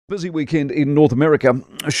Busy weekend in North America,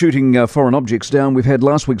 shooting foreign objects down. We've had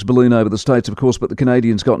last week's balloon over the States, of course, but the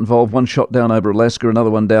Canadians got involved. One shot down over Alaska, another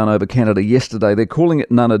one down over Canada yesterday. They're calling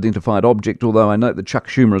it an unidentified object, although I note that Chuck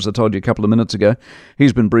Schumer, as I told you a couple of minutes ago,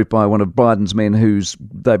 he's been briefed by one of Biden's men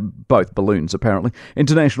they're both balloons, apparently.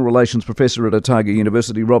 International Relations Professor at Otago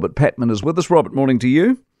University, Robert Patman, is with us. Robert, morning to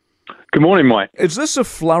you. Good morning, Mike. Is this a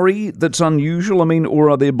flurry that's unusual? I mean, or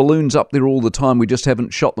are there balloons up there all the time? We just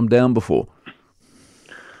haven't shot them down before.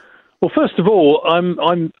 Well, first of all,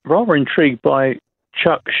 I'm rather intrigued by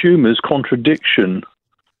Chuck Schumer's contradiction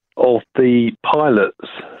of the pilots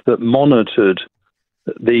that monitored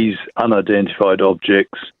these unidentified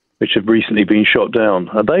objects which have recently been shot down.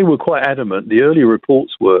 They were quite adamant, the early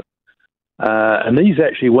reports were, and these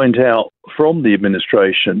actually went out from the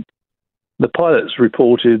administration. The pilots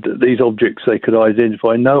reported that these objects they could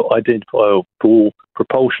identify no identifiable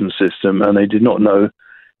propulsion system, and they did not know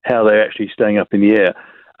how they're actually staying up in the air.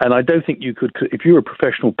 And I don't think you could, if you're a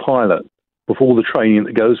professional pilot, with all the training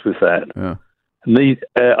that goes with that,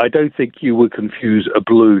 I don't think you would confuse a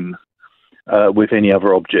balloon with any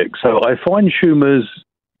other object. So I find Schumer's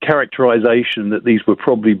characterization that these were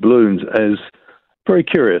probably balloons as very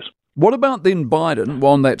curious. What about then Biden,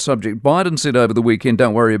 on that subject? Biden said over the weekend,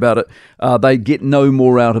 don't worry about it, they get no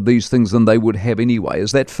more out of these things than they would have anyway.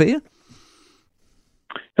 Is that fair?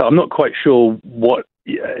 I'm not quite sure what...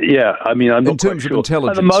 Yeah, I mean, I'm not quite sure. In terms of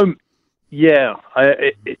intelligence? At the moment,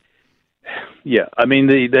 I mean,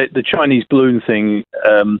 the Chinese balloon thing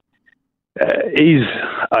is,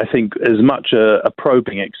 I think, as much a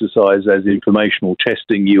probing exercise as informational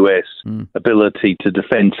testing U.S. ability to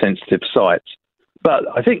defend sensitive sites. But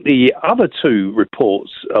I think the other two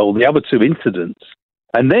reports, or the other two incidents,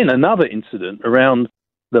 and then another incident around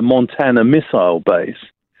the Montana missile base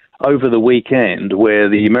over the weekend, where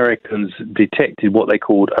the Americans detected what they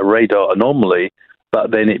called a radar anomaly,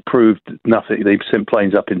 but then it proved nothing. They sent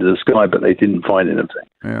planes up into the sky, but they didn't find anything.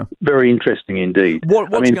 Yeah. Very interesting indeed.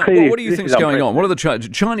 What do you think is going on? What are the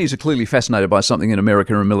Chinese are clearly fascinated by something in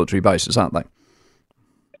America and military bases, aren't they?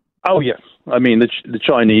 Oh, yes. I mean, the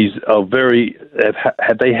Chinese are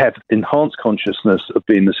they have enhanced consciousness of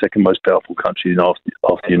being the second most powerful country after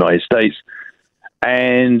the United States.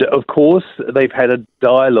 And, of course, they've had a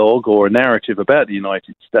dialogue or a narrative about the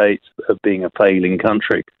United States of being a failing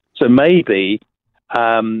country. So maybe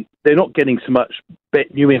they're not getting so much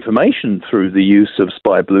new information through the use of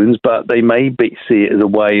spy balloons, but they may see it as a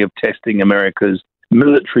way of testing America's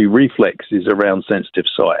military reflexes around sensitive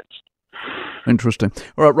sites. Interesting.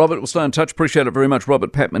 All right, Robert, we'll stay in touch. Appreciate it very much.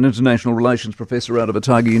 Robert Patman, International Relations Professor out of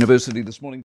Otago University this morning.